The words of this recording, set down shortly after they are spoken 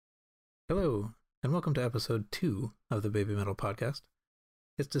Hello, and welcome to episode 2 of the Baby Metal Podcast.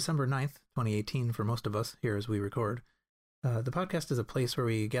 It's December 9th, 2018 for most of us here as we record. The podcast is a place where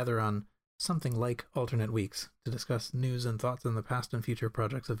we gather on something like alternate weeks to discuss news and thoughts on the past and future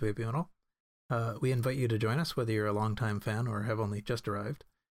projects of Baby Metal. We invite you to join us whether you're a longtime fan or have only just arrived.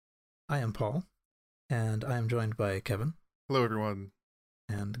 I am Paul, and I am joined by Kevin. Hello, everyone.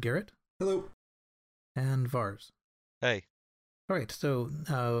 And Garrett. Hello. And Vars. Hey. All right,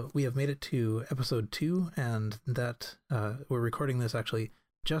 so we have made it to episode 2, and that we're recording this actually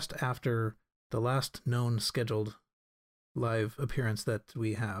just after the last known scheduled live appearance that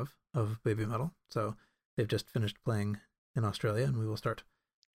we have of Baby Metal. So they've just finished playing in Australia, and we will start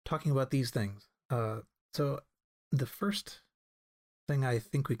talking about these things. So the first thing I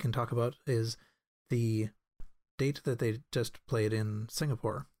think we can talk about is the date that they just played in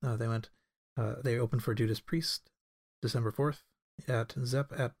Singapore. They opened for Judas Priest December 4th. At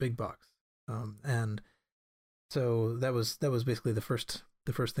Zepp at Big Box, and so that was basically the first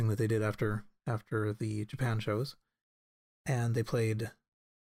thing that they did after the Japan shows, and they played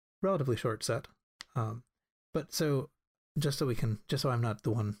relatively short set, but so just so I'm not the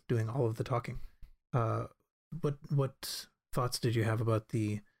one doing all of the talking, what thoughts did you have about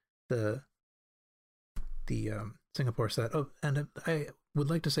the Singapore set? Oh, and I would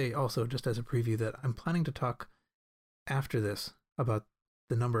like to say also, just as a preview, that I'm planning to talk after this about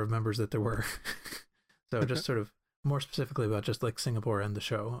the number of members that there were. So just sort of more specifically about just like Singapore and the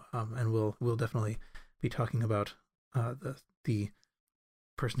show, and we'll definitely be talking about the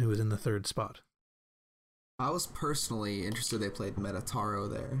person who was in the third spot. I was personally interested they played Metataro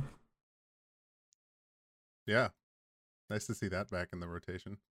there. Yeah, nice to see that back in the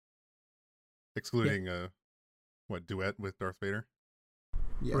rotation. Excluding duet with Darth Vader.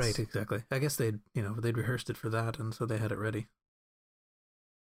 Yes. Right, exactly. I guess they'd rehearsed it for that, and so they had it ready.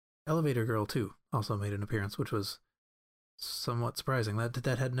 Elevator Girl too also made an appearance, which was somewhat surprising.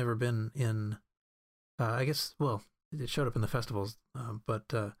 That had never been in. I guess, well, it showed up in the festivals,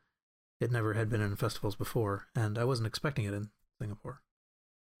 but it never had been in festivals before, and I wasn't expecting it in Singapore,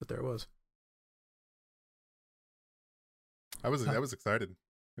 but there it was. I was excited.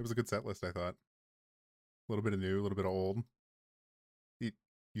 It was a good set list, I thought. A little bit of new, a little bit of old.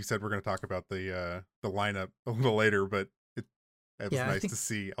 You said we're going to talk about the lineup a little later, but it was nice to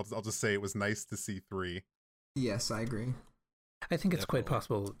see. I'll just say it was nice to see 3. Yes, I agree. I think it's quite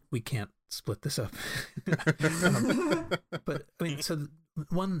possible we can't split this up. But I mean, so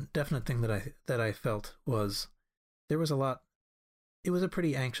one definite thing that I felt was there was a lot. It was a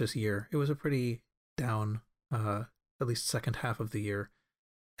pretty anxious year. It was a pretty down, at least second half of the year,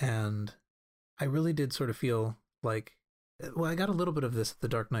 and I really did sort of feel like, well, I got a little bit of this at the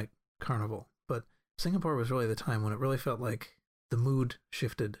Dark Knight Carnival, but Singapore was really the time when it really felt like the mood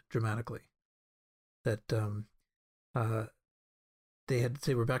shifted dramatically. That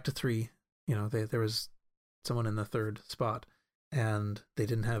they were back to 3. You know, there was someone in the third spot, and they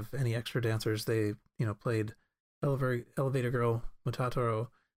didn't have any extra dancers. They played Elevator Girl, Metataro.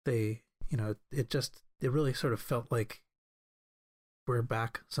 It really sort of felt like we're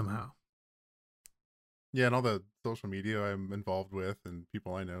back somehow. Yeah, and all the social media I'm involved with and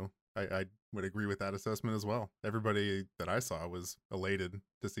people I know, I would agree with that assessment as well. Everybody that I saw was elated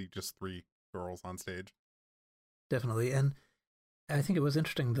to see just 3 girls on stage. Definitely, and I think it was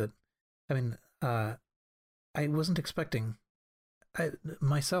interesting that, I mean, I wasn't expecting, I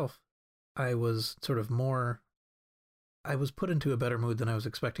was sort of more, I was put into a better mood than I was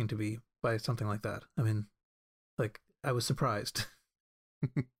expecting to be by something like that. I mean, like, I was surprised.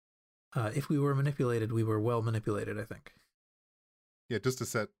 If we were manipulated, we were well manipulated, I think. Yeah, just to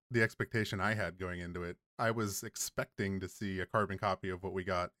set the expectation I had going into it, I was expecting to see a carbon copy of what we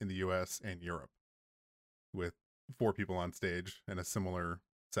got in the US and Europe, with 4 people on stage and a similar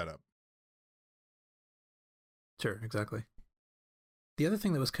setup. Sure, exactly. The other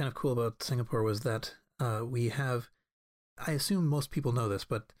thing that was kind of cool about Singapore was that we have, I assume most people know this,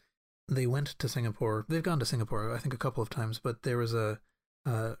 but they went to Singapore. They've gone to Singapore, I think, a couple of times, but there was a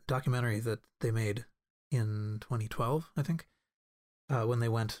documentary that they made in 2012, I think, when they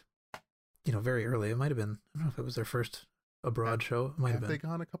went, very early. It might have been, I don't know if it was their first abroad show. It might have been. They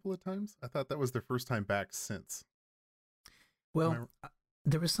gone a couple of times? I thought that was their first time back since. Well,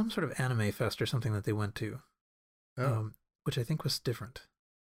 there was some sort of anime fest or something that they went to, which I think was different.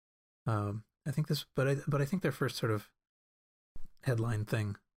 I think this, but I think their first sort of headline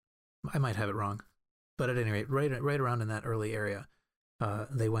thing, I might have it wrong, but at any rate, right around in that early area,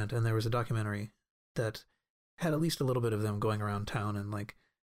 they went, and there was a documentary that had at least a little bit of them going around town and like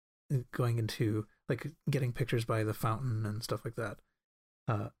going into like getting pictures by the fountain and stuff like that.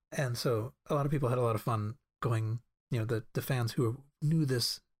 And so a lot of people had a lot of fun going, the fans who knew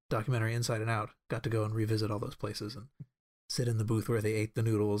this documentary inside and out got to go and revisit all those places and sit in the booth where they ate the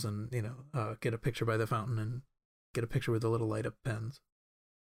noodles and, get a picture by the fountain and get a picture with the little light up pens.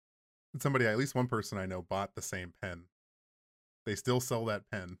 And somebody, at least one person I know, bought the same pen. They still sell that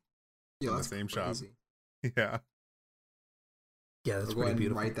pen in the same shop. Yeah. Yeah, that's go pretty ahead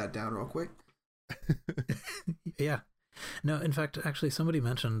beautiful. And write that down real quick. Yeah. No, in fact, actually, somebody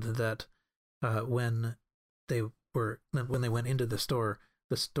mentioned that when they went into the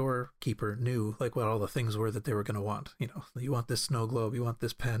storekeeper knew like what all the things were that they were going to want. You want this snow globe, you want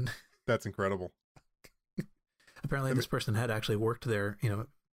this pen. That's incredible. Apparently, this person had actually worked there,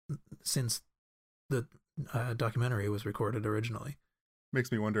 since the documentary was recorded originally.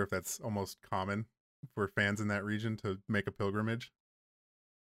 Makes me wonder if that's almost common for fans in that region to make a pilgrimage,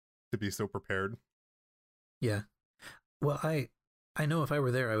 to be so prepared. Yeah. Well, I know if I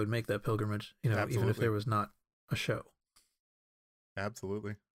were there, I would make that pilgrimage, Absolutely. even if there was not a show.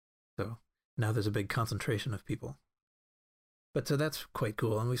 Absolutely. So now there's a big concentration of people. But so that's quite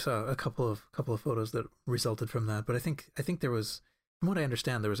cool, and we saw a couple of photos that resulted from that. But I think there was, from what I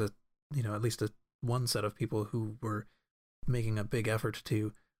understand, there was at least one set of people who were making a big effort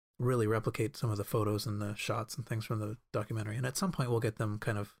to really replicate some of the photos and the shots and things from the documentary. And at some point, we'll get them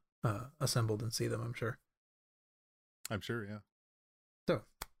kind of assembled and see them, I'm sure. I'm sure, yeah. So,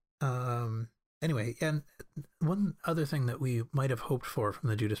 anyway, and one other thing that we might have hoped for from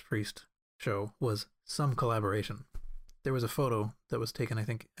the Judas Priest show was some collaboration. There was a photo that was taken, I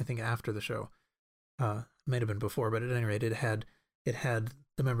think after the show. Might have been before, but at any rate, it had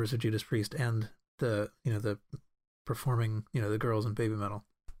the members of Judas Priest and the performing, the girls in Baby Metal,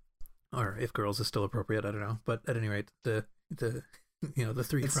 or if girls is still appropriate, I don't know. But at any rate, the the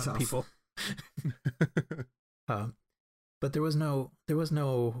three It's front tough. people. But there was no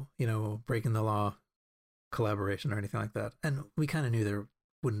breaking the law collaboration or anything like that, and we kind of knew there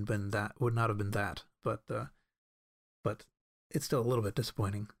would not have been that, but it's still a little bit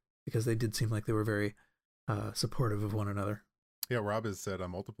disappointing because they did seem like they were very supportive of one another. Yeah, Rob has said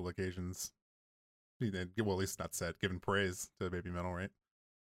on multiple occasions, well, at least not said, given praise to Baby Metal, right?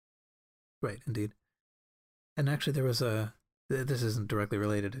 Right, indeed. And actually, there was this isn't directly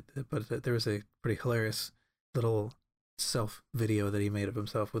related, but there was a pretty hilarious little self video that he made of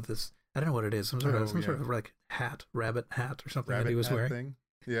himself with this, I don't know what it is, some sort of like rabbit hat or something that he was wearing. Thing.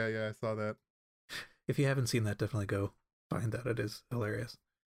 Yeah, I saw that. If you haven't seen that, definitely go find that. It is hilarious.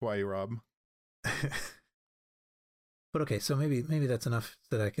 Why, Rob? But okay, so maybe that's enough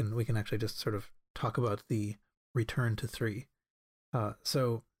that we can actually just sort of talk about the return to 3.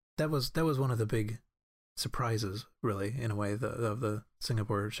 So that was one of the big surprises, really, in a way, of the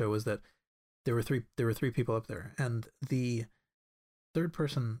Singapore show, was that there were three people up there, and the third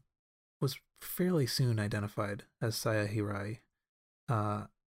person was fairly soon identified as Saya Hirai.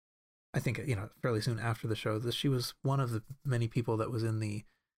 I think fairly soon after the show, that she was one of the many people that was in the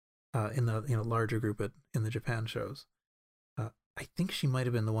larger group in the Japan shows. I think she might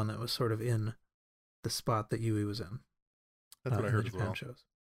have been the one that was sort of in the spot that Yui was in. That's what I heard the as Japan well. shows.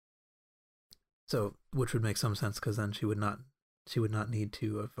 So, which would make some sense, because then she would not need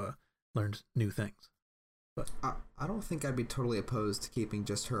to have learned new things. But I don't think I'd be totally opposed to keeping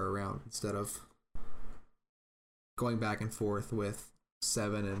just her around instead of going back and forth with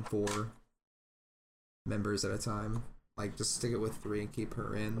 7 and 4 members at a time. Like, just stick it with 3 and keep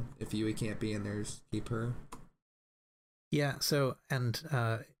her in. If Yui can't be in there, just keep her. yeah, so and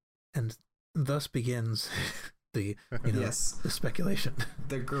thus begins the Yes. the speculation.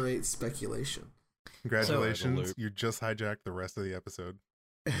 The great speculation. Congratulations, So- you just hijacked the rest of the episode.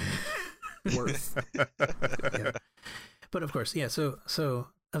 Worth. Yeah. But of course, yeah. So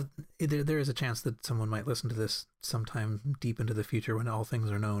there is a chance that someone might listen to this sometime deep into the future when all things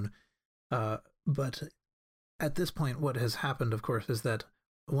are known. But at this point, what has happened, of course, is that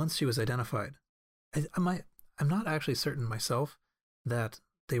once she was identified, I'm not actually certain myself that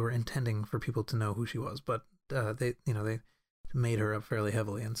they were intending for people to know who she was, but they made her up fairly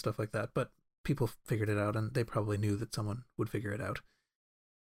heavily and stuff like that. But people figured it out, and they probably knew that someone would figure it out.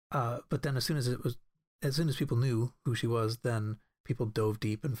 But then as soon as people knew who she was, then people dove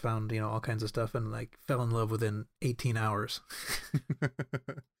deep and found, all kinds of stuff, and like fell in love within 18 hours.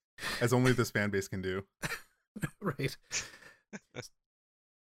 As only this fan base can do. Right.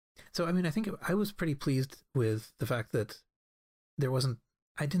 So, I mean, I think I was pretty pleased with the fact that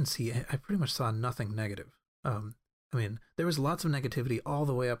I pretty much saw nothing negative. I mean, there was lots of negativity all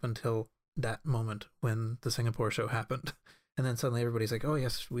the way up until that moment when the Singapore show happened. And then suddenly everybody's like, oh,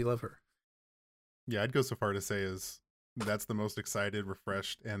 yes, we love her. Yeah, I'd go so far to say as that's the most excited,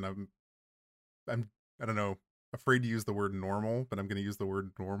 refreshed, and I'm I don't know, afraid to use the word normal, but I'm going to use the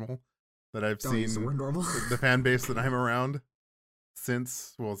word normal that I've Don't seen use the word normal. the fan base that I'm around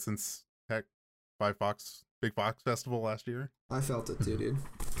since heck, Big Fox Festival last year. I felt it too, dude.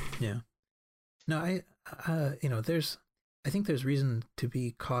 Yeah. No, I think there's reason to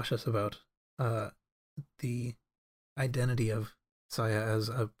be cautious about the identity of Saya as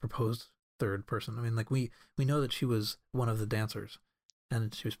a proposed third person. I mean, like we know that she was one of the dancers,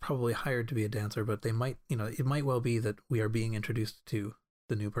 and she was probably hired to be a dancer, but they might, it might well be that we are being introduced to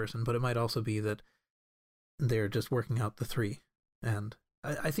the new person, but it might also be that they're just working out the three. And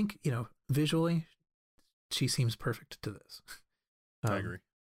I think, visually, she seems perfect to this. I agree.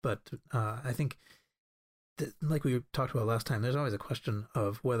 But I think, like we talked about last time, there's always a question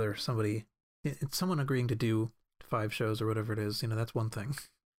of whether someone agreeing to do 5 shows or whatever it is, that's one thing.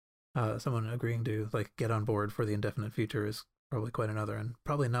 Someone agreeing to like get on board for the indefinite future is probably quite another, and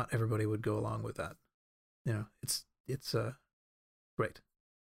probably not everybody would go along with that. It's great.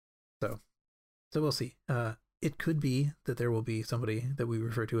 So we'll see. It could be that there will be somebody that we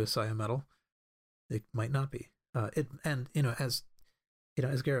refer to as Saya Metal. It might not be. As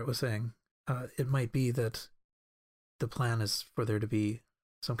Garrett was saying, it might be that the plan is for there to be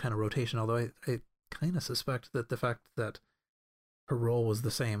some kind of rotation, although I kind of suspect that the fact that her role was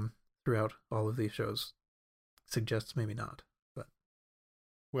the same throughout all of these shows suggests maybe not. But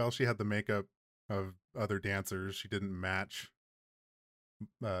well, she had the makeup of other dancers. She didn't match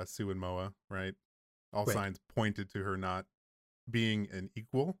Sue and Moa, right? All right. Signs pointed to her not being an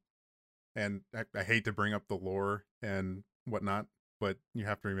equal. And I hate to bring up the lore and whatnot, but you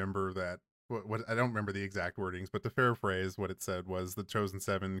have to remember that what I don't remember the exact wordings, but to paraphrase, what it said was the Chosen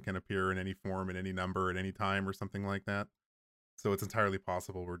Seven can appear in any form, in any number, at any time, or something like that. So it's entirely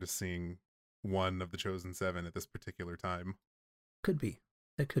possible we're just seeing one of the Chosen Seven at this particular time. Could be.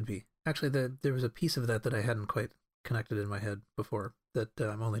 It could be. Actually, there was a piece of that I hadn't quite connected in my head before that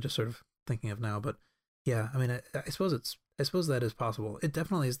I'm only just sort of thinking of now. But yeah, I mean, I suppose that is possible. It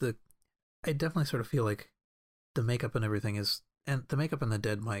definitely is I definitely sort of feel like the makeup and everything and the makeup and the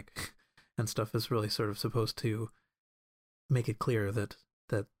dead mic and stuff is really sort of supposed to make it clear that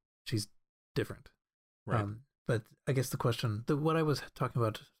she's different. Right. But I guess the question, what I was talking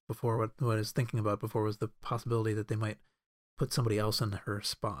about before, what I was thinking about before was the possibility that they might put somebody else in her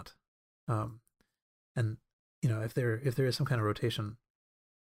spot. And if there is some kind of rotation,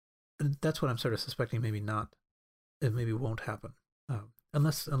 that's what I'm sort of suspecting. Maybe not. It maybe won't happen.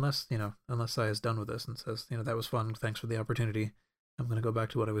 Unless Saya's done with this and says, that was fun. Thanks for the opportunity. I'm going to go back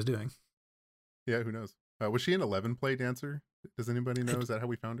to what I was doing. Yeah, who knows? Was she an 11 play dancer? Does anybody know? Is that how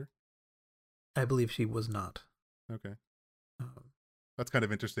we found her? I believe she was not. Okay. That's kind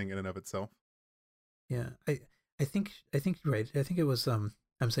of interesting in and of itself. Yeah, I think you're right. I think it was I'm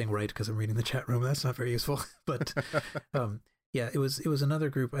saying right because I'm reading the chat room. That's not very useful. But yeah, it was another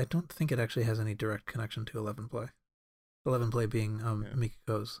group. I don't think it actually has any direct connection to 11 play. 11 play being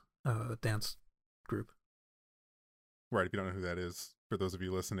Mikiko's dance group. Right. If you don't know who that is, for those of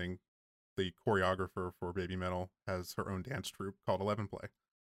you listening, the choreographer for Baby Metal has her own dance troupe called 11 Play.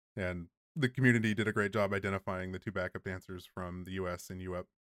 And the community did a great job identifying the 2 backup dancers from the US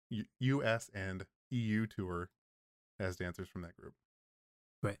and EU tour as dancers from that group.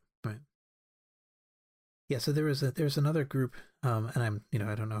 Right. Yeah, so there's another group, and I'm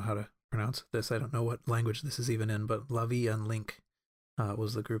I don't know how to pronounce this. I don't know what language this is even in, but La Vie en Link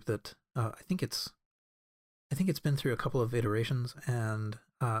was the group that I think it's been through a couple of iterations, and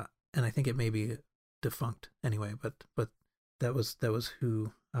I think it may be defunct anyway. But that was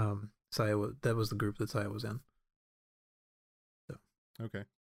who Saya was. That was the group that Saya was in. So okay.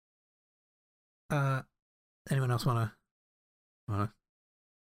 Anyone else wanna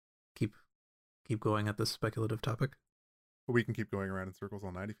keep going at this speculative topic? Well, we can keep going around in circles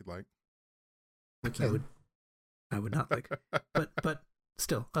all night if you'd like. I would not like, but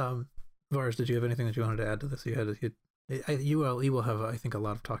still, Vars, did you have anything that you wanted to add to this? You will have, I think, a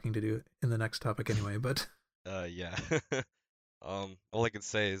lot of talking to do in the next topic anyway. But yeah. All I can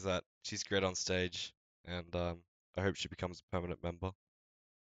say is that she's great on stage, and I hope she becomes a permanent member.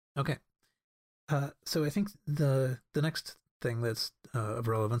 Okay. So I think the next thing that's of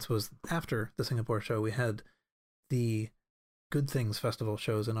relevance was after the Singapore show, we had the Good Things Festival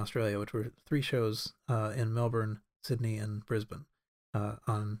shows in Australia, which were 3 shows in Melbourne, Sydney, and Brisbane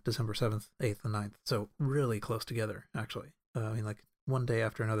on December 7th, 8th, and 9th. So really close together, actually. I mean, like one day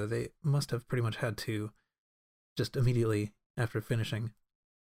after another. They must have pretty much had to just immediately after finishing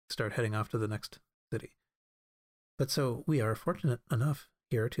start heading off to the next city. But so we are fortunate enough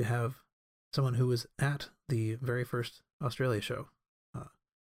here to have someone who was at the very first Australia show. Uh,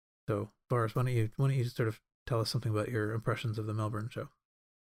 so, Boris, why don't you sort of tell us something about your impressions of the Melbourne show?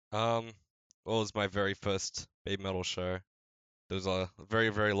 Well, it was my very first Baby Metal show. It was a very,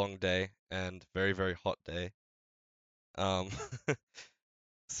 very long day and very, very hot day. Um,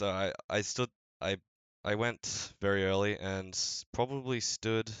 so I I went very early and probably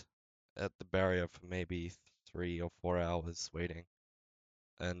stood at the barrier for maybe 3 or 4 hours waiting.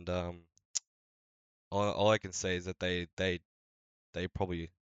 And all I can say is that they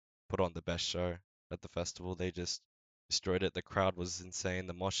probably put on the best show at the festival. They just destroyed it. The crowd was insane.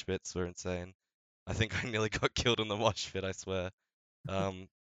 The mosh pits were insane. I think I nearly got killed in the mosh pit, I swear. Um,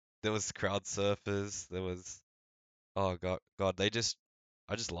 there was crowd surfers. There was oh God, I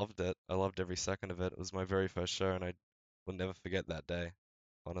just loved it. I loved every second of it. It was my very first show, and I will never forget that day.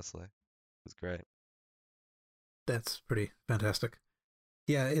 Honestly, it was great. That's pretty fantastic.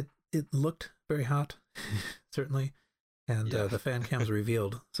 Yeah, it looked very hot, certainly, and Yeah. the fan cams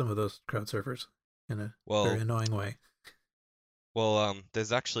revealed some of those crowd surfers in a very Well, annoying way.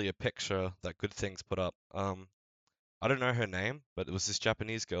 there's actually a picture that Good Things put up. I don't know her name, but it was this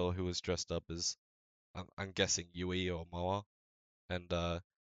Japanese girl who was dressed up as I'm guessing Yui or Moa, and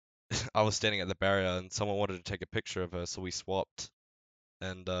I was standing at the barrier, and someone wanted to take a picture of her, so we swapped.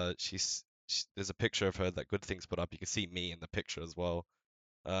 And there's a picture of her that Good Things put up. You can see me in the picture as well.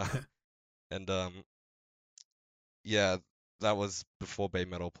 Uh, and yeah, that was before Bay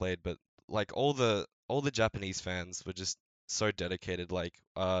Metal played, but like all the Japanese fans were just so dedicated. Like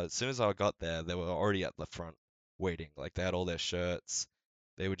as soon as I got there, they were already at the front waiting. Like they had all their shirts.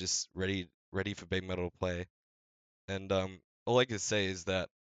 They were just ready for Bay Metal to play. And all I can say is that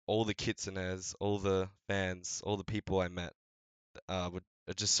all the kitsuners, all the fans, all the people I met are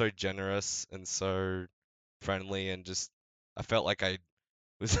just so generous and so friendly and just I felt like I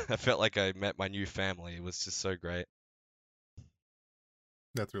I felt like I met my new family. It was just so great.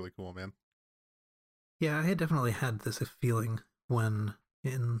 That's really cool, man. Yeah, I had definitely had this feeling when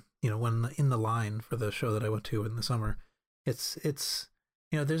when in the line for the show that I went to in the summer. It's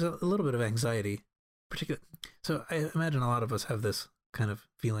there's a little bit of anxiety, particularly. So I imagine a lot of us have this kind of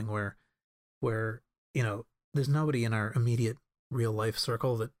feeling where there's nobody in our immediate real life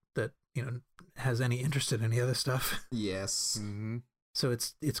circle that has any interest in any other stuff. Yes. Mm-hmm. So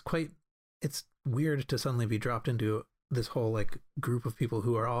it's weird to suddenly be dropped into this whole like group of people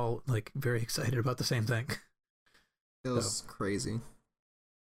who are all like very excited about the same thing. It was crazy.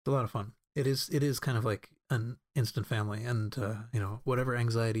 It's a lot of fun. It is kind of like an instant family, and whatever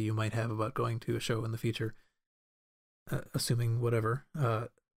anxiety you might have about going to a show in the future, assuming whatever,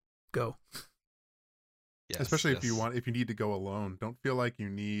 go. Yes, Especially if yes. if you need to go alone, don't feel like you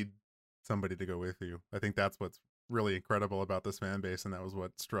need somebody to go with you. I think that's what's really incredible about this fan base, and that was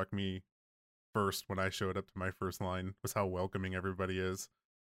what struck me first when I showed up to my first line was how welcoming everybody is.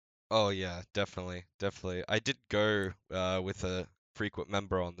 Oh yeah, definitely, definitely. I did go with a frequent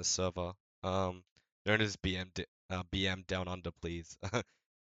member on the server, known as BM Down Under, please.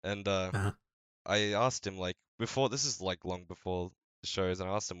 And Uh, I asked him like before this is like long before the shows, and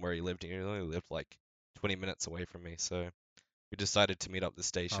I asked him where he lived, and he only lived like 20 minutes away from me. So we decided to meet up the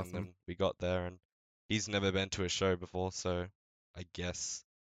station, Awesome. and we got there, and he's never been to a show before, so I guess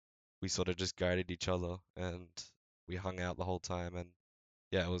we sort of just guided each other, and we hung out the whole time, and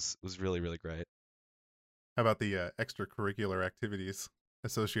yeah, it was really really great. How about the extracurricular activities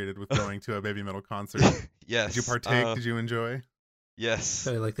associated with going to a Baby Metal concert? Did you Yes, partake? Did you enjoy? yes,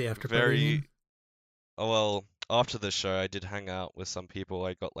 so like the after party, you very mean? oh, well. After the show, I did hang out with some people.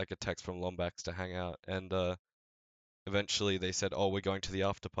 I got like a text from Lombax to hang out, and eventually they said, "Oh, we're going to the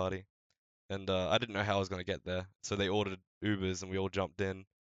after party." And I didn't know how I was going to get there, so they ordered Ubers and we all jumped in,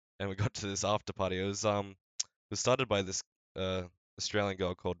 and we got to this after party. It was started by this uh Australian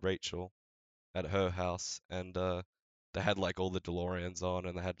girl called Rachel at her house, and they had like all the DeLoreans on,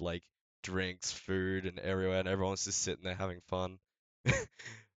 and they had like drinks, food, and everywhere, and everyone was just sitting there having fun,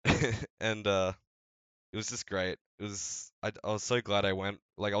 and it was just great. I was so glad I went.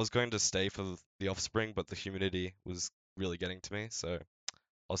 Like I was going to stay for the Offspring, but the humidity was really getting to me, so.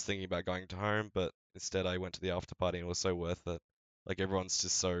 I was thinking about going to home, but instead I went to the after party and it was so worth it. Like everyone's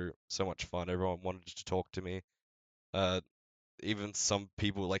just so much fun. Everyone wanted to talk to me. Uh, even some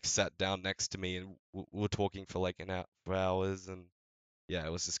people like sat down next to me and were talking for like an hour, for hours, and yeah,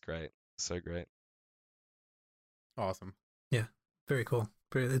 it was just great. So great. Awesome. Yeah, very cool.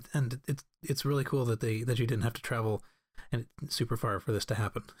 And it's really cool that you didn't have to travel and super far for this to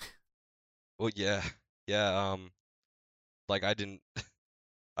happen. Well, yeah, yeah. Like I didn't,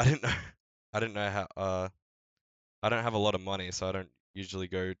 I didn't know, I didn't know how. I don't have a lot of money, so I don't usually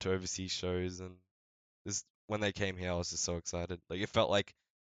go to overseas shows, and this when they came here, I was just so excited. Like it felt like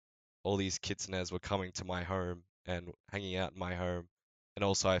all these kitsunes were coming to my home and hanging out in my home. And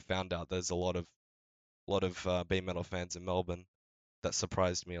also, I found out there's a lot of Bay Metal fans in Melbourne. That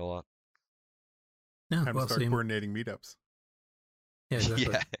surprised me a lot. Yeah, Time to well, start so coordinating meetups. yeah, exactly.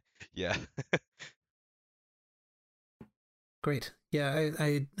 Yeah, yeah. Great. Yeah,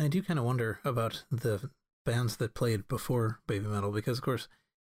 I do kind of wonder about the bands that played before Baby Metal because, of course,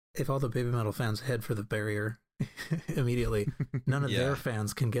 if all the Baby Metal fans head for the barrier immediately, none of Yeah. their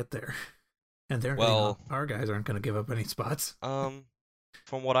fans can get there, and they're Well, our guys aren't going to give up any spots.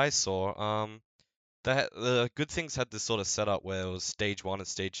 From what I saw, the Good Things had this sort of setup where it was stage 1 and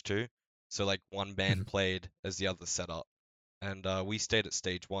stage 2. So like one band Mhm. played as the other setup, and we stayed at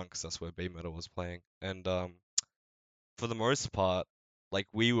stage 1 because that's where Baby Metal was playing. And for the most part, like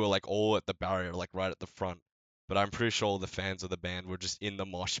we were like all at the barrier, like right at the front. But I'm pretty sure all the fans of the band were just in the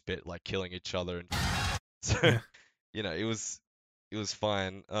mosh pit, like killing each other, and so Yeah. you know it was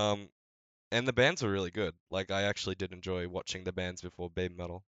fine. And the bands were really good. Like I actually did enjoy watching the bands before Baby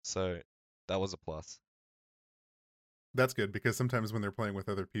Metal, so that was a plus. That's good because sometimes when they're playing with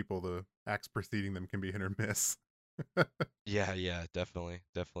other people, the acts preceding them can be hit or miss. Yeah, yeah, definitely,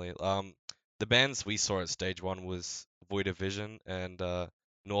 definitely. The bands we saw at stage 1 was Void of Vision and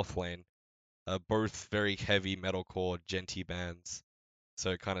North Lane, both very heavy metalcore, genty bands.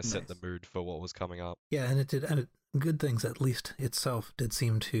 So it kind of set the Nice. mood for what was coming up. Yeah, and it did. And Good Things, at least itself, did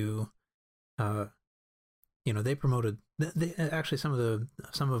seem to, uh, they promoted. They actually some of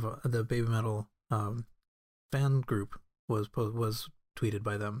the Baby Metal fan group was tweeted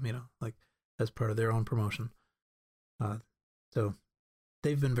by them. Like as part of their own promotion. So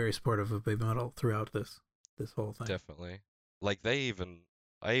they've been very supportive of Baby Metal throughout this whole thing. Definitely. Like I even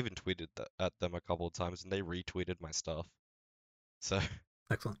tweeted at them a couple of times, and they retweeted my stuff. So,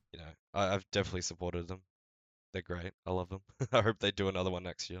 Excellent. I've definitely supported them. They're great. I love them. I hope they do another one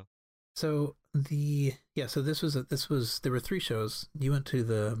next year. So so this was there were 3 shows. You went to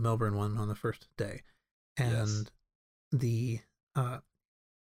the Melbourne one on the first day, and Yes. the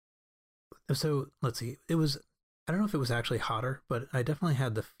so let's see. It was I don't know if it was actually hotter, but I definitely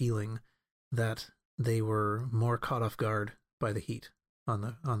had the feeling that they were more caught off guard by the heat on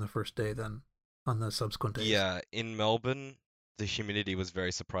the first day than on the subsequent days. Yeah, in Melbourne, the humidity was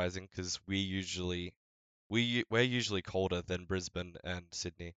very surprising because we're usually colder than Brisbane and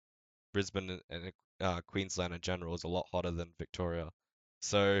Sydney. Brisbane and Queensland in general is a lot hotter than Victoria.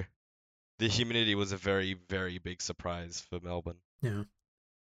 So the humidity was a very, very big surprise for Melbourne. Yeah.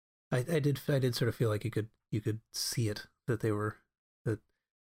 I did sort of feel like you could see it that they were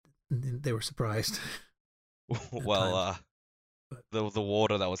surprised. Well, But the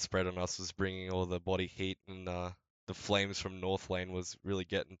water that was spread on us was bringing all the body heat, and the flames from North Lane was really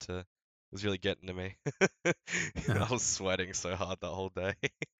getting to me. yeah. I was sweating so hard that whole day.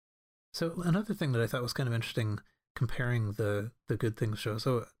 So another thing that I thought was kind of interesting comparing the Good Things show.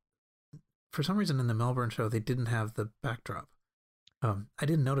 So for some reason in the Melbourne show they didn't have the backdrop. I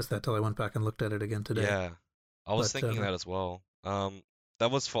didn't notice that till I went back and looked at it again today. Yeah, I was But thinking that as well.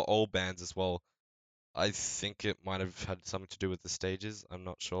 That was for all bands as well. I think it might have had something to do with the stages. I'm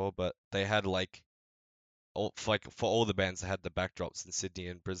not sure, but they had like for all the bands, they had the backdrops in Sydney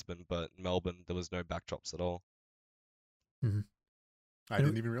and Brisbane, but Melbourne there was no backdrops at all. mhm. I And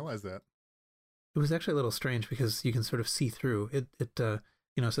didn't even realize that. it was actually a little strange because you can sort of see through it. So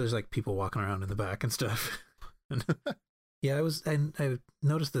there's like people walking around in the back and stuff. And yeah, I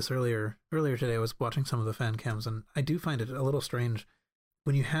noticed this earlier today. I was watching some of the fan cams, and I do find it a little strange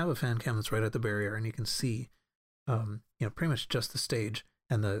when you have a fan cam that's right at the barrier and you can see, pretty much just the stage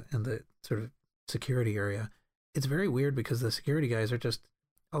and the sort of security area. It's very weird because the security guys are just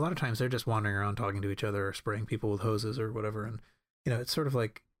a lot of times they're just wandering around talking to each other or spraying people with hoses or whatever, and it's sort of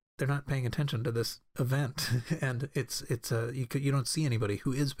like they're not paying attention to this event, and it's you don't see anybody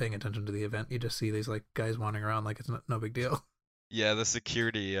who is paying attention to the event. You just see these like guys wandering around like it's no big deal. Yeah, the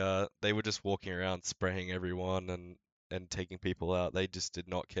security, they were just walking around spraying everyone and taking people out. They just did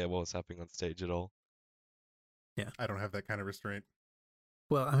not care what was happening on stage at all. Yeah. I don't have that kind of restraint.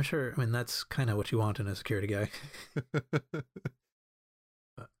 Well, I'm sure. I mean, that's kind of what you want in a security guy.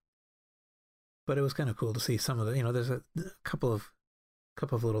 But it was kind of cool to see some of the. There's a couple of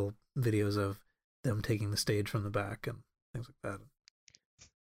little videos of them taking the stage from the back and things like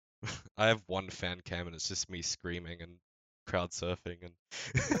that. I have one fan cam and it's just me screaming and crowd surfing, and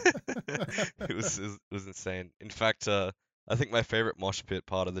it was insane. In fact, I think my favorite mosh pit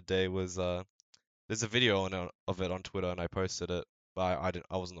part of the day was there's a video of it on Twitter and I posted it. But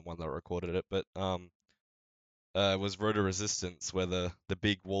I wasn't the one that recorded it, but was Rotor Resistance, where the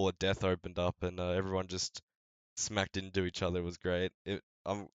big wall of death opened up and everyone just smacked into each other. It was great.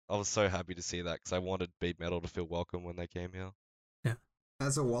 I was so happy to see that because I wanted Baby Metal to feel welcome when they came here. Yeah.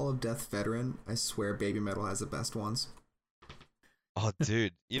 As a Wall of Death veteran, I swear Baby Metal has the best ones. Oh,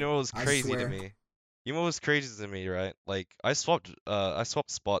 dude, you know what was I crazy to swear. me? You know what was crazy to me, right? Like I swapped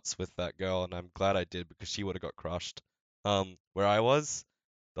spots with that girl, and I'm glad I did because she would have got crushed. Where I was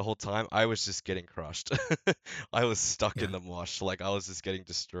the whole time, I was just getting crushed. I was stuck in Yeah. the mosh, like I was just getting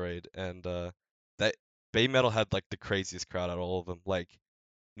destroyed. And that Bay Metal had like the craziest crowd out of all of them. Like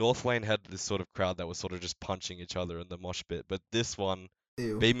North Lane had this sort of crowd that was sort of just punching each other in the mosh pit, but this one,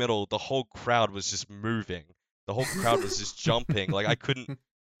 Ew. Bay Metal, the whole crowd was just moving. The whole crowd was just jumping. Like I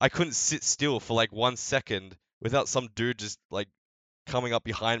couldn't sit still for like 1 second without some dude just like coming up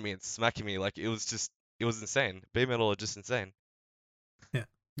behind me and smacking me. Like it was insane. Bay Metal are just insane. Yeah.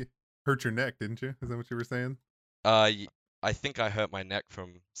 You hurt your neck, didn't you? Is that what you were saying? I think I hurt my neck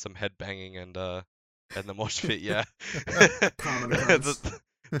from some head banging and the mosh pit. Yeah. Common occurrence.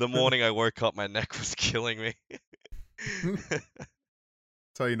 The morning I woke up, my neck was killing me. That's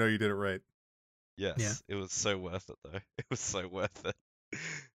how you know you did it right. Yes, it was so worth it though. It was so worth it.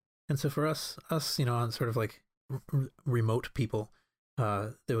 And so for us, on sort of like remote people,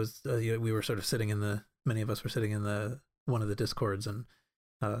 there was we were sort of sitting in many of us were sitting in one of the discords and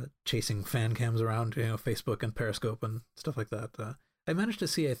chasing fan cams around, Facebook and Periscope and stuff like that. I managed to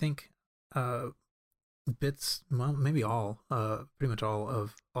see, I think, bits, well, maybe pretty much all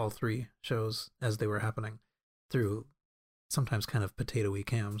of all three shows as they were happening through sometimes kind of potato-y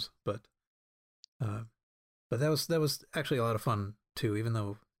cams, but that was actually a lot of fun too, even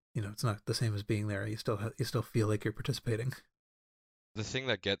though it's not the same as being there. You still feel like you're participating. The thing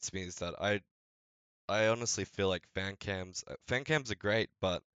that gets me is that I honestly feel like fan cams are great,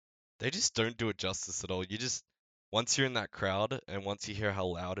 but they just don't do it justice at all. Once you're in that crowd and once you hear how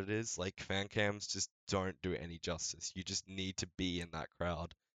loud it is, like fan cams just don't do it any justice. You just need to be in that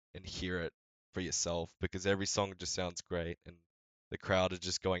crowd and hear it for yourself because every song just sounds great and the crowd is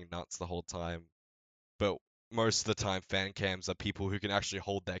just going nuts the whole time. But most of the time fan cams are people who can actually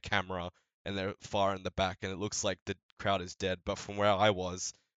hold their camera and they're far in the back and it looks like the crowd is dead. But from where I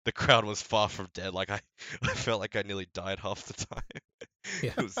was, the crowd was far from dead. Like I felt like I nearly died half the time.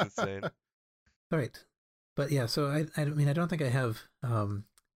 Yeah. It was insane. All right, but yeah. So I mean, I don't think I have too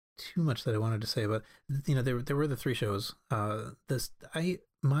much that I wanted to say, but there were the three shows.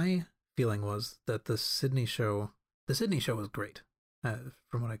 My feeling was that the Sydney show was great,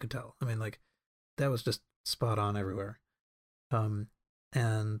 from what I could tell. I mean, like that was just spot on everywhere. And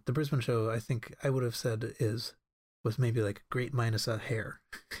the Brisbane show, I think I would have said was maybe like great minus a hair,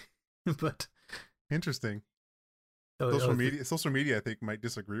 but Interesting. Social media, I think, might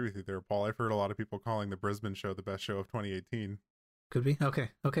disagree with you there, Paul. I've heard a lot of people calling the Brisbane show the best show of 2018. Could be. Okay,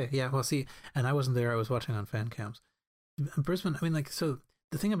 yeah. Well, see, and I wasn't there. I was watching on fan cams. Brisbane. I mean, like, so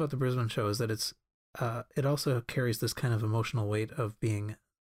the thing about the Brisbane show is that it also carries this kind of emotional weight of being,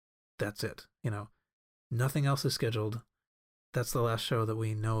 that's it. Nothing else is scheduled. That's the last show that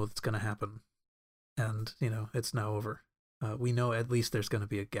we know that's going to happen, and it's now over. We know at least there's going to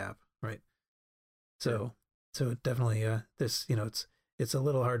be a gap, right? So it definitely it's a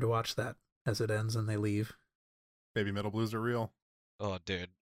little hard to watch that as it ends and they leave. Baby Metal Blues are real. Oh, dude,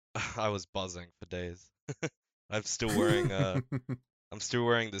 I was buzzing for days. I'm still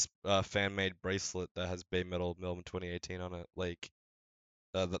wearing this fan-made bracelet that has Bay Metal Melbourne 2018 on it, like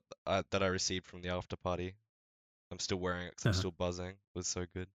that I received from the after party. I'm still wearing it because I'm still buzzing. It was so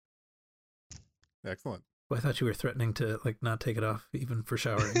good. Excellent. Well, I thought you were threatening to like not take it off even for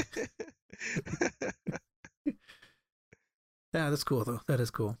showering. Yeah, that's cool though. That is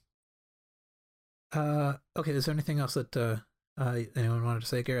cool. Okay, is there anything else that anyone wanted to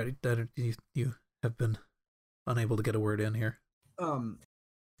say, Garrett? That you have been unable to get a word in here.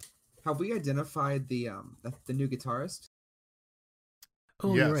 Have we identified the new guitarist?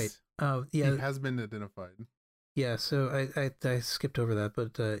 Oh, yes. You're right. Yeah, he has been identified. Yeah, so I skipped over that,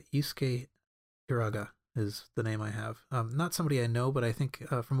 but Yusuke Hiraga is the name I have. Not somebody I know, but I think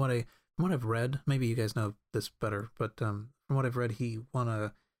from what I've read, maybe you guys know this better, but from what I've read, he won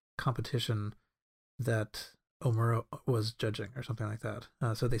a competition that Omura was judging or something like that.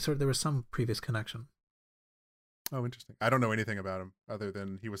 So there was some previous connection. Oh, interesting. I don't know anything about him other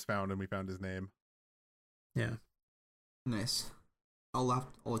than he was found and we found his name. Yeah. Nice. I'll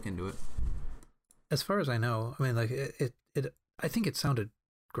look into it. As far as I know, I mean, like it I think it sounded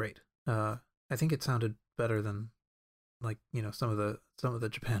great. I think it sounded better than like, some of the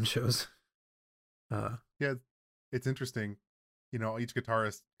Japan shows. Yeah, it's interesting. Each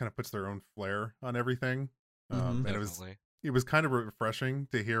guitarist kind of puts their own flair on everything. And Definitely. it was kind of refreshing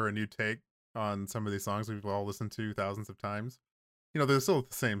to hear a new take on some of these songs we've all listened to thousands of times. They're still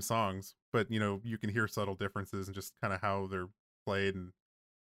the same songs, but you can hear subtle differences in just kind of how they're played and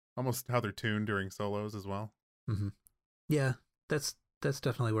almost how they're tuned during solos as well. Mm-hmm. Yeah, that's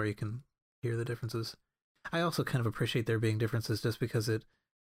definitely where you can hear the differences. I also kind of appreciate there being differences just because it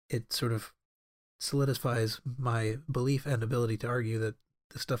sort of solidifies my belief and ability to argue that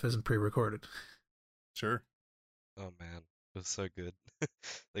this stuff isn't pre-recorded. Sure. Oh man, it was so good.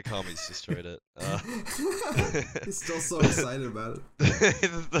 The commies destroyed it. He's still so excited about it.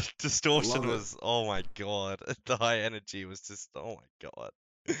 The distortion Love it. was, oh my god. The high energy was just, oh my god.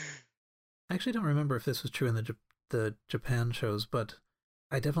 I actually don't remember if this was true in the Japan shows, but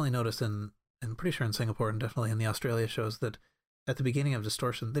I definitely noticed I'm pretty sure in Singapore and definitely in the Australia shows that at the beginning of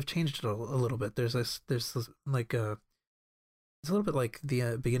Distortion they've changed it a little bit. There's this like it's a little bit like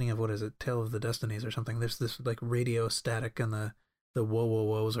the beginning of, what is it, Tale of the Destinies or something. There's this like radio static and the whoa whoa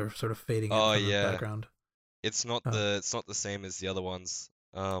whoas are sort of fading in Oh from the yeah. background. It's not the same as the other ones.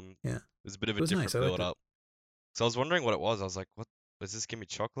 Yeah, It was a bit of it a was different nice. I liked build it. up. So I was wondering what it was. I was like, what is this? Gimme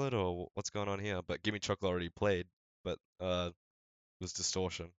Chocolate or what's going on here? But Gimme Chocolate already played, but it was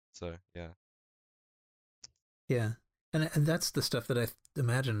Distortion. So yeah. Yeah, and that's the stuff that I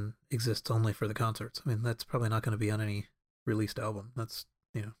imagine exists only for the concerts. I mean, that's probably not going to be on any released album. That's,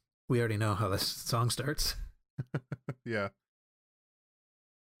 we already know how this song starts. Yeah.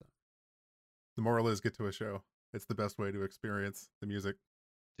 The moral is get to a show. It's the best way to experience the music.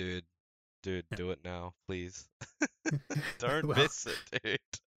 Dude, Yeah. do it now, please. Don't Well, miss it, dude.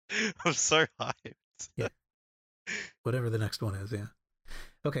 I'm so hyped. Yeah. Whatever the next one is, yeah.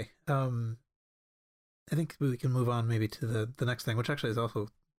 Okay. I think we can move on maybe to the next thing, which actually is also,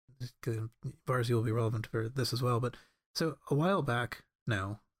 Varzi will be relevant for this as well. But so a while back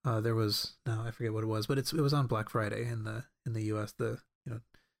now, there was, now I forget what it was, but it was on Black Friday in the U.S., the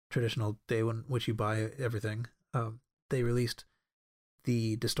traditional day when which you buy everything. They released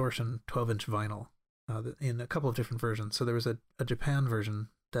the Distortion 12-inch vinyl in a couple of different versions. So there was a Japan version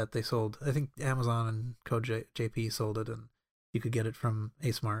that they sold. I think Amazon and Code JP sold it, and you could get it from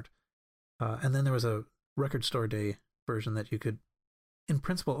A-Smart. And then there was a Record Store Day version that you could, in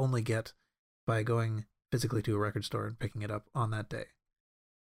principle, only get by going physically to a record store and picking it up on that day.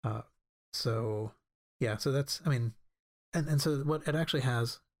 So that's, I mean, and so what it actually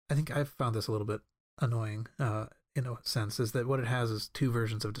has, I think I've found this a little bit annoying in a sense, is that what it has is two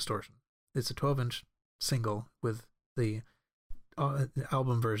versions of Distortion. It's a 12-inch single with the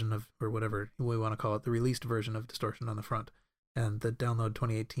album version of, or whatever we want to call it, the released version of Distortion on the front, and the download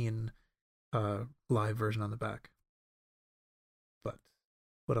 2018 live version on the back. But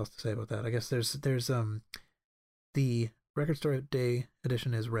what else to say about that? I guess there's the Record Store Day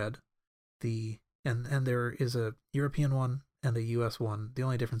edition is red. And there is a European one and a US one. The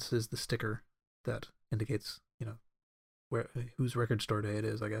only difference is the sticker that indicates, whose Record Store Day it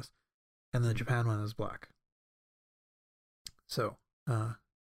is, I guess. And the Japan one is black. So,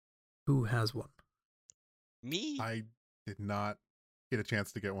 who has one? Me? I did not get a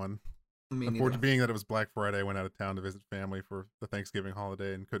chance to get one. Me Unfortunately, neither. being that it was Black Friday, I went out of town to visit family for the Thanksgiving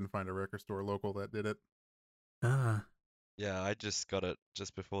holiday and couldn't find a record store local that did it. Ah, Yeah, I just got it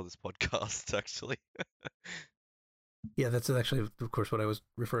just before this podcast, actually. yeah, that's actually, of course, what I was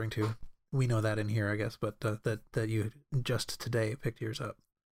referring to. We know that in here, I guess, but that you just today picked yours up.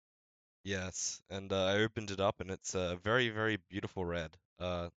 Yes, and I opened it up, and it's a very, very beautiful red.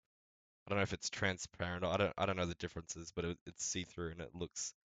 I don't know if it's transparent, or I don't know the differences, but it's see-through and it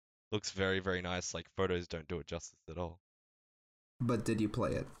looks very, very nice. Like photos don't do it justice at all. But did you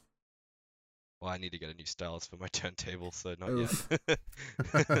play it? Well, I need to get a new stylus for my turntable, so not Oof.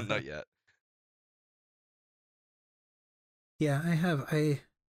 yet. Not yet. Yeah,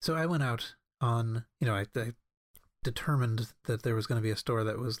 so I went out on, I determined that there was going to be a store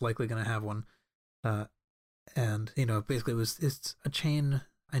that was likely going to have one. And, basically it's a chain.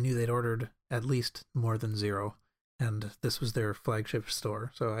 I knew they'd ordered at least more than zero, and this was their flagship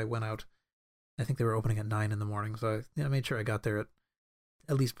store. So I went out. I think they were opening at 9 in the morning, so I made sure I got there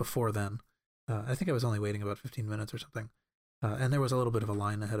at least before then. I think I was only waiting about 15 minutes or something. And there was a little bit of a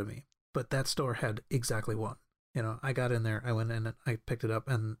line ahead of me. But that store had exactly one. I got in there, I went in, and I picked it up,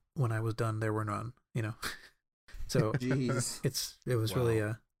 and when I was done, there were none, So Jeez. it was Wow. really,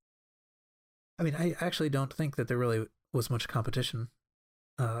 I mean, I actually don't think that there really was much competition.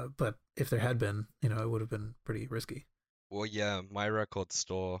 But if there had been, it would have been pretty risky. Well, yeah, my record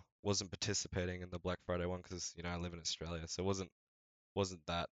store wasn't participating in the Black Friday one because, I live in Australia, so it wasn't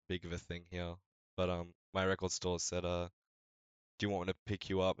that big of a thing here. But my record store said, do you want me to pick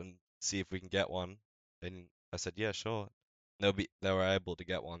you up and see if we can get one? And I said, yeah, sure. They were able to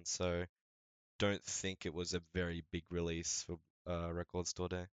get one, so don't think it was a very big release for Record Store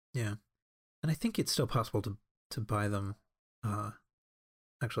Day. Yeah, and I think it's still possible to buy them.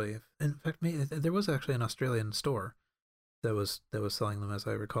 Actually, in fact, there was actually an Australian store that was selling them, as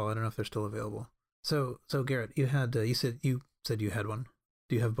I recall. I don't know if they're still available. So Garrett, you said you had one.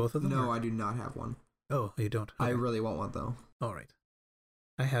 Do you have both of them? No, I do not have one. Oh, you don't. I Okay. really want one though. All right.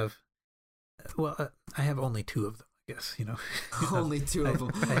 I have. Well, I have only two of them. I guess Only two of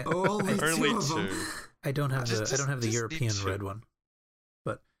them. Only two Only of them. two. I don't have Just- I don't have the just need European two. red one,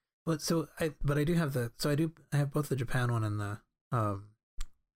 but I do have I have both the Japan one and the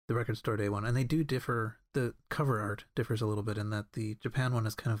Record Store Day one, and they do differ. The cover art differs a little bit in that the Japan one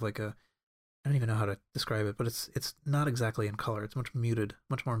is kind of like I don't even know how to describe it, but it's not exactly in color. It's much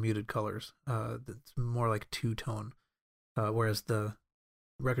more muted colors. It's more like two-tone, whereas the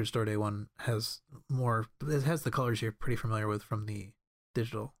Record Store Day one has more. It has the colors you're pretty familiar with from the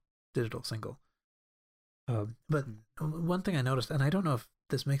digital single. But one thing I noticed, and I don't know if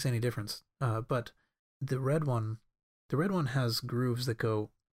this makes any difference, but the red one has grooves that go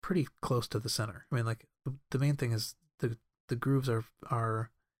pretty close to the center. I mean, like the main thing is the grooves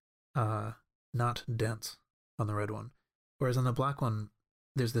are not dense on the red one, whereas on the black one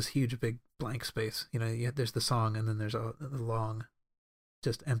there's this huge big blank space. There's the song, and then there's a long,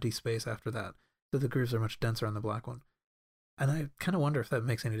 just empty space after that. So the grooves are much denser on the black one, and I kind of wonder if that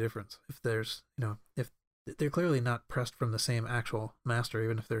makes any difference. If there's if they're clearly not pressed from the same actual master,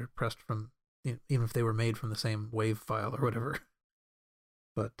 even if they're pressed from even if they were made from the same wave file or whatever.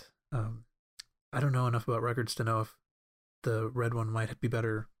 But I don't know enough about records to know if the red one might be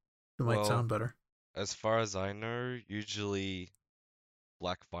better. It might Well, sound better. As far as I know, usually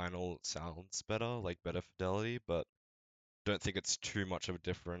black vinyl sounds better, like better fidelity, but don't think it's too much of a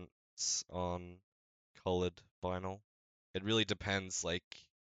difference on colored vinyl. It really depends, like,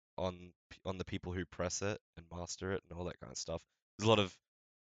 on the people who press it and master it and all that kind of stuff. There's a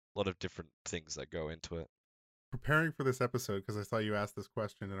lot of different things that go into it. Preparing for this episode, because I saw you ask this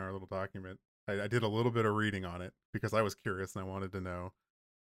question in our little document, I did a little bit of reading on it because I was curious and I wanted to know.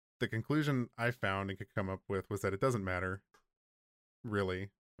 The conclusion I found and could come up with was that it doesn't matter, really.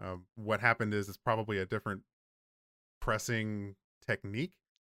 What happened is it's probably a different pressing technique.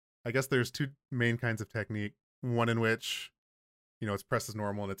 I guess there's two main kinds of technique. One in which, it's pressed as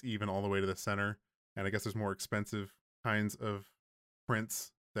normal and it's even all the way to the center. And I guess there's more expensive kinds of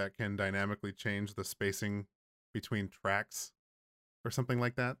prints that can dynamically change the spacing between tracks or something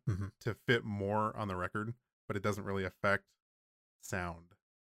like that to fit more on the record, but it doesn't really affect sound.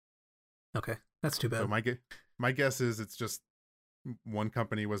 Okay, that's too bad. So my guess is it's just one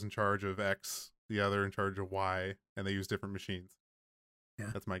company was in charge of X, the other in charge of Y, and they use different machines.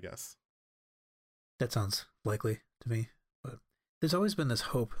 Yeah, that's my guess. That sounds likely to me. But there's always been this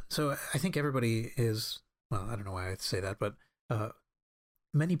hope. So I think everybody is. Well, I don't know why I say that, but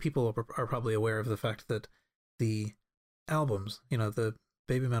many people are probably aware of the fact that the albums, the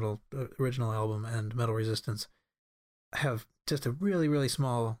Baby Metal original album and Metal Resistance, have just a really, really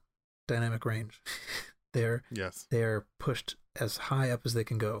small dynamic range. They're pushed as high up as they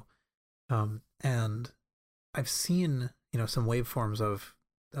can go, and I've seen some waveforms of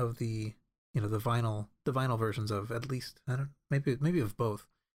the the vinyl versions of at least maybe of both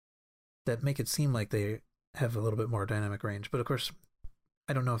that make it seem like they have a little bit more dynamic range. But of course,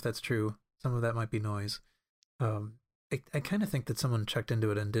 I don't know if that's true. Some of that might be noise. I kind of think that someone checked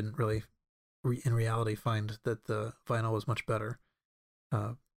into it and didn't really, in reality, find that the vinyl was much better.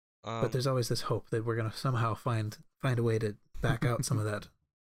 But there's always this hope that we're gonna somehow find a way to back out some of that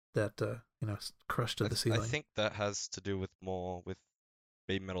crushed to the ceiling. I think that has to do with more with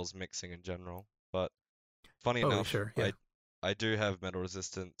Baby Metal's mixing in general. But funny enough, sure, yeah. I do have Metal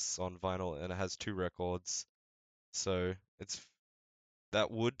Resistance on vinyl, and it has 2 records, so that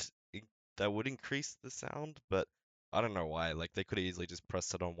would increase the sound, but I don't know why. Like, they could easily just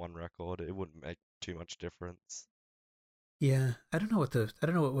press it on one record. It wouldn't make too much difference. Yeah, I don't know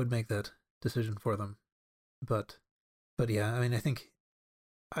what would make that decision for them, but yeah, I mean, I think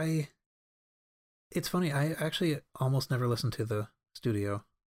it's funny. I actually almost never listen to the studio,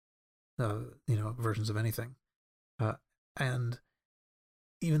 versions of anything, and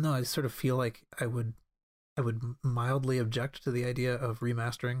even though I sort of feel like I would mildly object to the idea of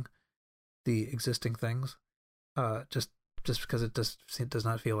remastering the existing things, just because it does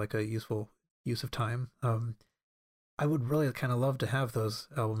not feel like a useful use of time. I would really kind of love to have those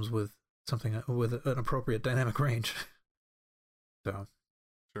albums with something with an appropriate dynamic range. So,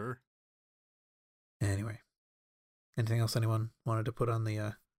 sure. Anyway, anything else anyone wanted to put on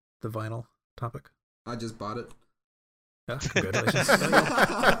the vinyl topic? I just bought it. Oh, congratulations.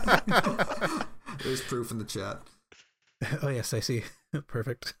 There's proof in the chat. Oh, yes, I see.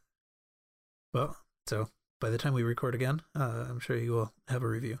 Perfect. Well, so by the time we record again, I'm sure you will have a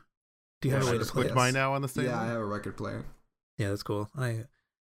review. Do you have a way to just play click it? mine now on the stand? Yeah, I have a record player. Yeah, that's cool. I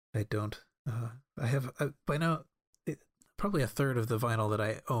don't. I have by now probably a third of the vinyl that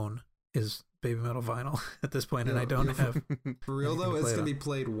I own is Baby Metal vinyl at this point, and I don't have. For real though, anything to it's play it gonna on. be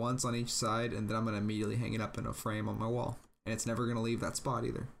played once on each side, and then I'm gonna immediately hang it up in a frame on my wall, and it's never gonna leave that spot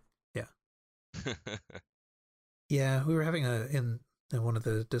either. Yeah, we were having in one of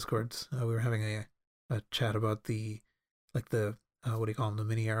the discords. We were having a chat about the what do you call them? The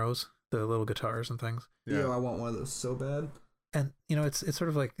mini arrows, the little guitars and things. Yeah. Yo, I want one of those so bad. And it's sort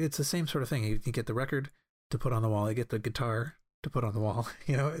of like it's the same sort of thing. You get the record to put on the wall. You get the guitar to put on the wall.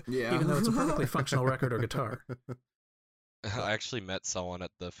 Yeah. Even though it's a perfectly functional record or guitar. I actually met someone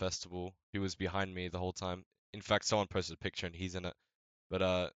at the festival who was behind me the whole time. In fact, someone posted a picture and he's in it.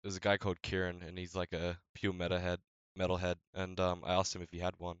 But there's a guy called Kieran and he's like a pure metalhead, and I asked him if he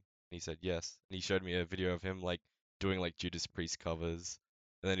had one, and he said yes. And he showed me a video of him like doing like Judas Priest covers,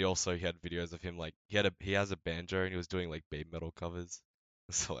 and then he had videos of him like he has a banjo and he was doing like babe metal covers.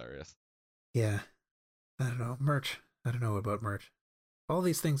 It's hilarious. Yeah, I don't know merch. I don't know about merch. All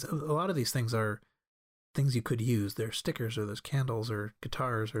these things. A lot of these things are things you could use. There's stickers or there's candles or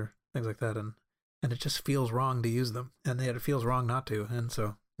guitars or things like that, and it just feels wrong to use them, and yet it feels wrong not to, and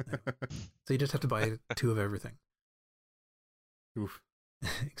so you just have to buy 2 of everything. Oof.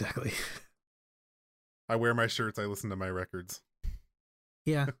 Exactly. I wear my shirts. I listen to my records.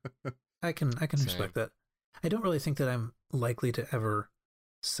 Yeah, I can Same. respect that. I don't really think that I'm likely to ever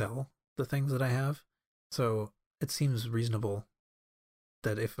sell the things that I have, so it seems reasonable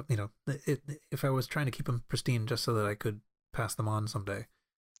that if I was trying to keep them pristine just so that I could pass them on someday,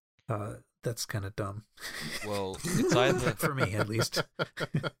 that's kind of dumb. Well, it's either For me, at least.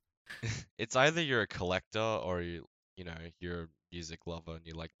 it's either you're a collector or you're a music lover and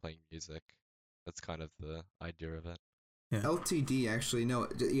you like playing music. That's kind of the idea of it. Yeah. LTD actually, no,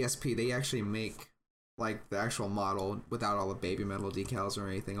 ESP, they actually make like the actual model without all the Baby Metal decals or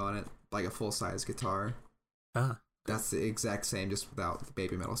anything on it, like a full size guitar. Ah, That's the exact same, just without the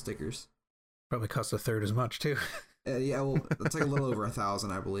Baby Metal stickers. probably costs a third as much too. Yeah, well, it's like a little over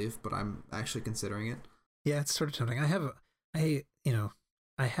 1,000, I believe, but I'm actually considering it. Yeah, it's sort of tempting. I have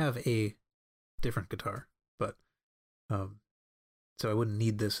a different guitar, but so I wouldn't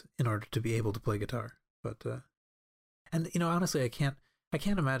need this in order to be able to play guitar. But and honestly, I can't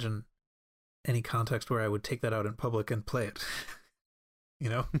imagine any context where I would take that out in public and play it.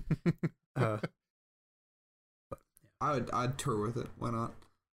 But, I'd tour with it. Why not?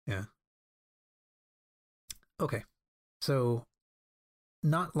 yeah. Okay, so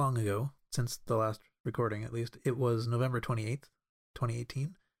not long ago, since the last recording at least, it was November 28th,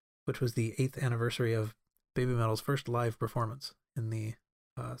 2018, which was the 8th anniversary of Baby Metal's first live performance in the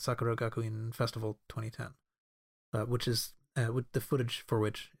Sakura Gakuin Festival 2010, which is with the footage for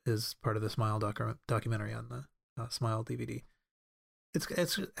which is part of the Smile documentary on the Smile DVD.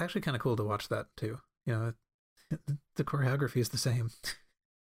 It's actually kind of cool to watch that too. The choreography is the same.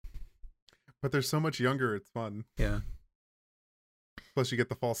 But they're so much younger. It's fun. Yeah. Plus, you get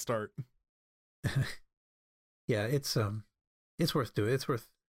the false start. Yeah, it's worth doing. It's worth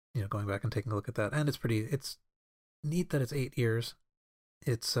going back and taking a look at that. And it's neat that it's 8 years.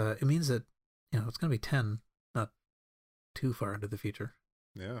 It means that it's going to be 10, not too far into the future.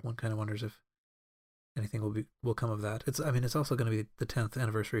 Yeah. One kind of wonders if anything will come of that. It's also going to be the 10th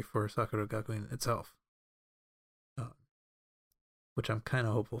anniversary for Sakura Gakuin itself, which I'm kind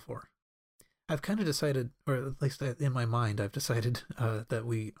of hopeful for. I've kind of decided, or at least in my mind, I've decided that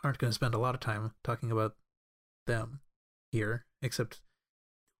we aren't going to spend a lot of time talking about them here, except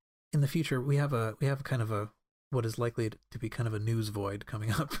in the future we have kind of what is likely to be kind of a news void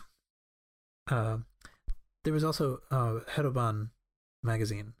coming up. There was also Heroban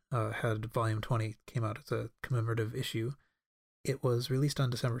magazine had volume 20 came out as a commemorative issue. It was released on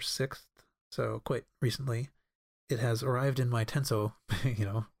December 6th, so quite recently. It has arrived in my Tenso,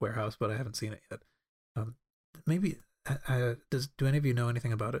 warehouse, but I haven't seen it yet. Maybe do any of you know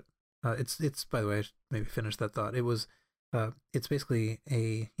anything about it? It's by the way, I should maybe finish that thought. It was it's basically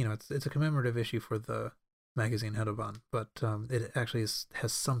it's a commemorative issue for the magazine Heroban, but it actually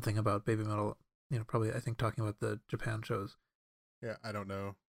has something about Baby Metal. Probably I think talking about the Japan shows. Yeah, I don't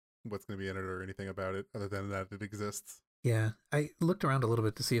know what's going to be in it or anything about it other than that it exists. Yeah, I looked around a little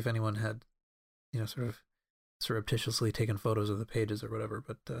bit to see if anyone had, sort of surreptitiously taken photos of the pages or whatever,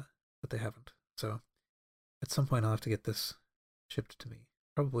 but they haven't. So at some point I'll have to get this shipped to me,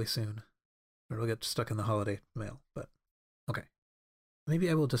 probably soon. or it'll get stuck in the holiday mail. But okay, maybe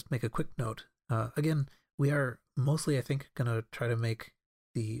I will just make a quick note. Again, we are mostly, I think, gonna try to make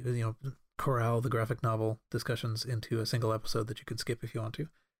the corral the graphic novel discussions into a single episode that you can skip if you want to.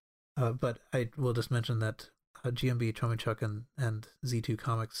 But I will just mention that GMB, Chomichuk, and Z2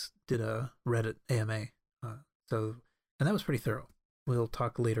 Comics did a Reddit AMA. And that was pretty thorough. We'll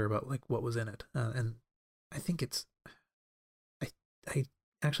talk later about like what was in it. And I think I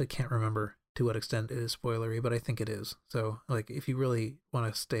actually can't remember to what extent it is spoilery, but I think it is. So like if you really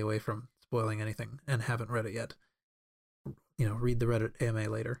want to stay away from spoiling anything and haven't read it yet, read the Reddit AMA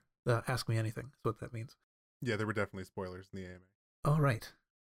later. Ask me anything is what that means. Yeah, there were definitely spoilers in the AMA. All right.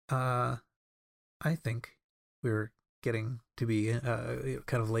 I think we're getting to be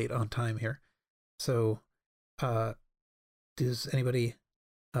kind of late on time here. So, does anybody,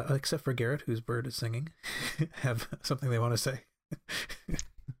 except for Garrett, whose bird is singing, have something they want to say?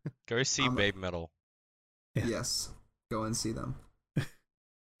 Go see Babe Metal. Yeah. Yes, go and see them.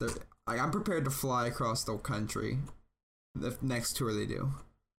 I'm prepared to fly across the country the next tour they do.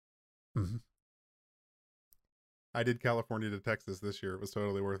 Mm-hmm. I did California to Texas this year. It was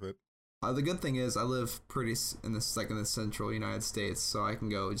totally worth it. The good thing is I live pretty in the central United States, so I can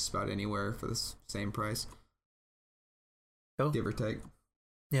go just about anywhere for the same price. Oh, give or take.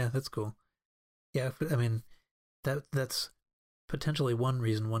 Yeah, that's cool. Yeah, I mean, that's potentially one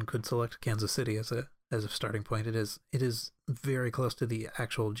reason one could select Kansas City as a starting point. It is very close to the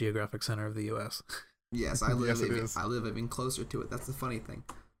actual geographic center of the U.S. Yes, I live even closer to it. That's the funny thing.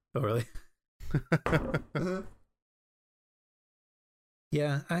 Oh, really?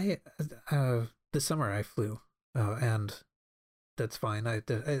 Yeah, I this summer I flew, and that's fine. I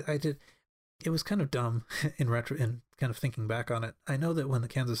did. It was kind of dumb in kind of thinking back on it. I know that when the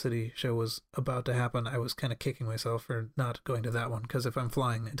Kansas City show was about to happen, I was kind of kicking myself for not going to that one, because if I'm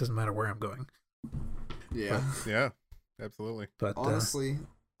flying, it doesn't matter where I'm going. Yeah. Yeah, absolutely. But honestly,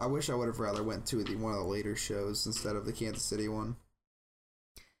 I wish I would have rather went to one of the later shows instead of the Kansas City one.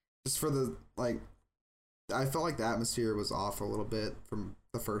 Just for the I felt like the atmosphere was off a little bit from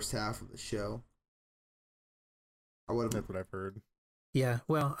the first half of the show. That's what I've heard. Yeah,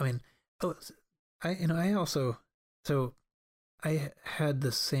 well, I mean, I had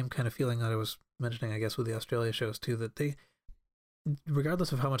the same kind of feeling that I was mentioning, I guess, with the Australia shows too, that they,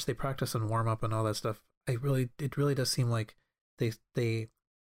 regardless of how much they practice and warm up and all that stuff, it really does seem like they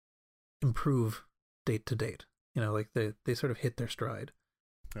improve date to date. Like they sort of hit their stride.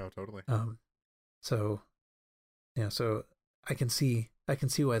 Oh, totally. So I can see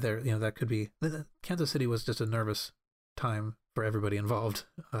why that could be. Kansas City was just a nervous time for everybody involved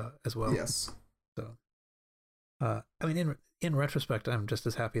as well. Yes. So, I mean, in retrospect, I'm just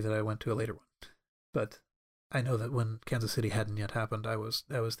as happy that I went to a later one. But I know that when Kansas City hadn't yet happened, I was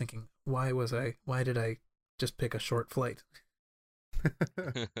thinking, why did I just pick a short flight?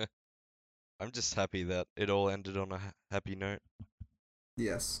 I'm just happy that it all ended on a happy note.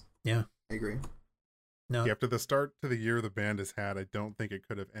 Yes. Yeah. I agree. No. After the start to the year the band has had, I don't think it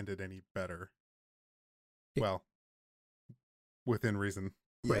could have ended any better. Well, within reason.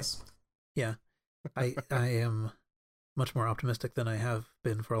 Yes. Yeah. I am much more optimistic than I have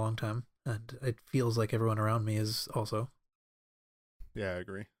been for a long time, and it feels like everyone around me is also. Yeah, I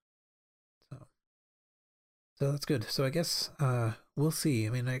agree. So that's good. So I guess we'll see. I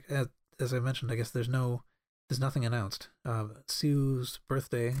mean, as I mentioned, I guess there's nothing announced. Sue's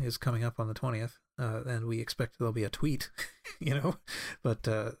birthday is coming up on the 20th, and we expect there'll be a tweet, but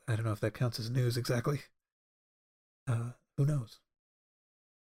I don't know if that counts as news exactly. Who knows?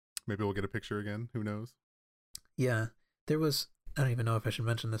 Maybe we'll get a picture again. Who knows? Yeah, there was, I don't even know if I should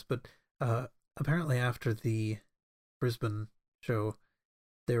mention this, but apparently after the Brisbane show,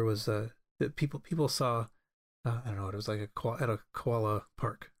 there was people saw, I don't know, it was like at a koala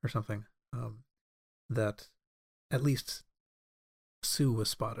park or something, that at least Sue was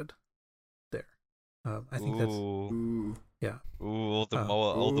spotted there. I think that's yeah. Ooh,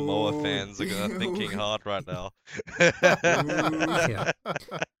 all the Moa fans are thinking hard right now. Yeah.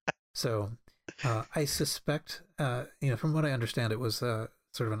 So I suspect, from what I understand, it was sort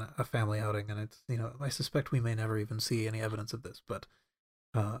of a family outing, and it's, I suspect we may never even see any evidence of this, but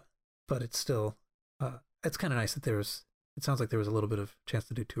it's still, it's kind of nice that it sounds like there was a little bit of chance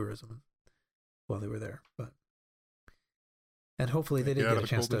to do tourism while they were there, and hopefully they did get a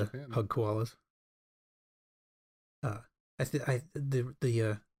chance to hug koalas.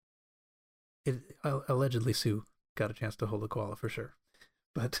 Allegedly Sue got a chance to hold a koala for sure,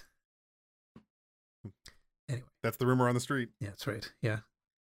 but anyway, that's the rumor on the street. Yeah, that's right. Yeah.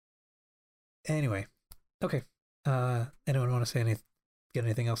 Anyway, okay. Anyone want to say get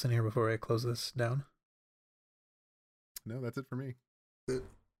anything else in here before I close this down? No, that's it for me.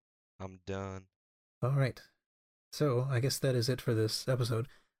 I'm done. All right. So I guess that is it for this episode.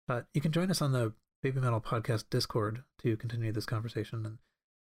 You can join us on the Baby Metal Podcast Discord to continue this conversation, and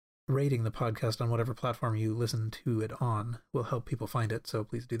rating the podcast on whatever platform you listen to it on will help people find it, so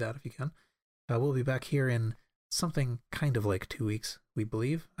please do that if you can. We'll be back here in something kind of like 2 weeks, we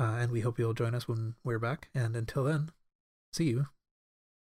believe, and we hope you'll join us when we're back. And until then, see you